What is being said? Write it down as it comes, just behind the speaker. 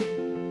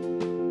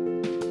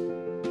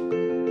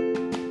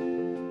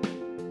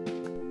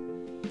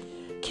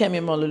Kemi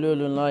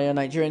Molululu, a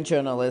Nigerian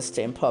journalist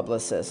and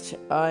publicist.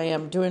 I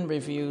am doing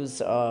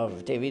reviews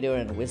of Davido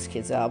and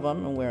Wizkid's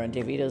album, and we're on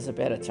Davido's A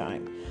Better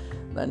Time.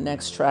 The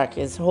next track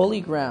is Holy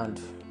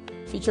Ground,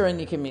 featuring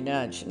Nicki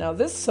Minaj. Now,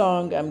 this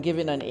song I'm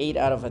giving an 8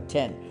 out of a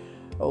 10.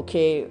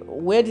 Okay,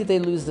 where did they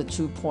lose the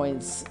 2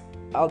 points?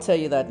 I'll tell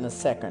you that in a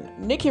second.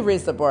 Nicki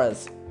raised the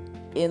bars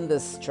in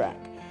this track.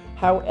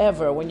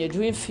 However, when you're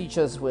doing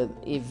features with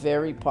a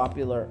very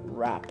popular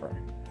rapper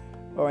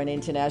or an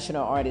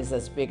international artist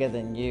that's bigger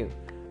than you,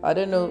 I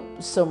don't know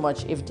so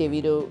much if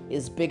Davido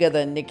is bigger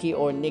than Nicki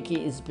or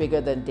Nicki is bigger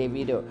than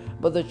Davido.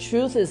 But the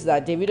truth is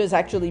that Davido is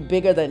actually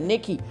bigger than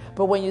Nicki.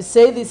 But when you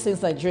say these things,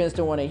 Nigerians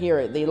don't want to hear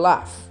it. They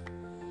laugh.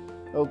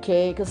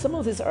 Okay? Because some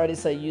of these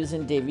artists are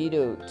using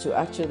Davido to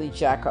actually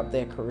jack up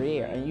their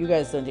career, and you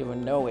guys don't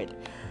even know it.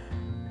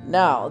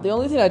 Now, the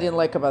only thing I didn't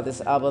like about this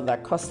album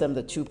that cost them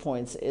the 2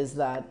 points is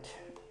that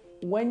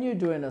when you're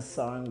doing a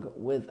song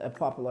with a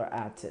popular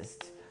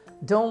artist,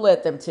 don't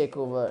let them take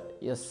over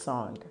your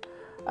song.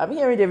 I'm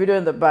hearing Davido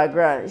in the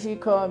background. She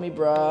called me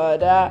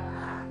brother,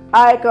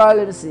 I call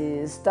him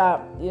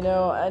sister,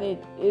 and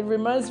it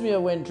reminds me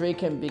of when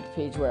Drake and Big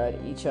Page were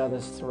at each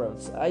other's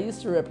throats. I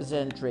used to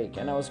represent Drake,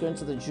 and I was going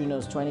to the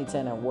Junos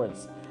 2010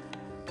 awards.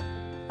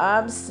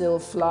 I'm still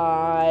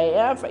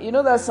fly. You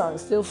know that song,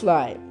 Still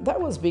Fly?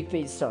 That was Big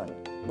Page's song,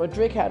 but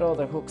Drake had all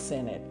the hooks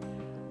in it.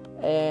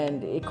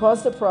 And it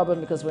caused a problem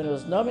because when it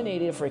was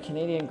nominated for a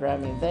Canadian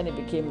Grammy, then it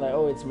became like,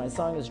 oh, it's my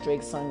song, it's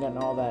Drake's song and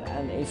all that,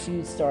 and a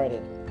feud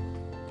started.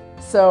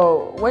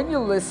 So when you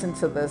listen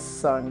to this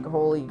song,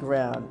 Holy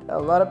Ground, a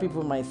lot of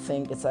people might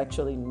think it's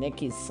actually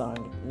Nicki's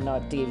song,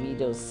 not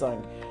Davido's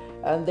song.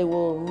 And they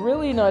will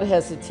really not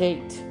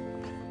hesitate.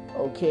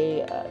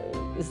 Okay,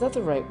 is that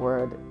the right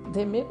word?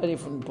 They may not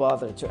even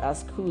bother to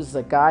ask who's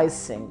the guy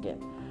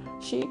singing.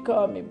 She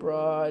called me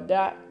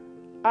brother,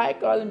 I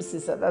call him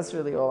sister. That's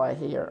really all I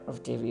hear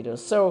of Davido.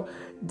 So,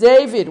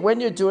 David,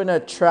 when you're doing a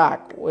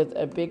track with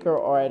a bigger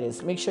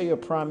artist, make sure your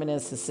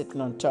prominence is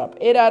sitting on top.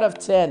 8 out of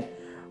 10.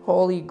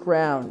 Holy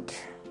Ground.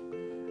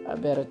 A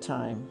Better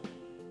Time.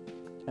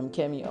 I'm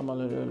Kemi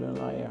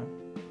Omololu.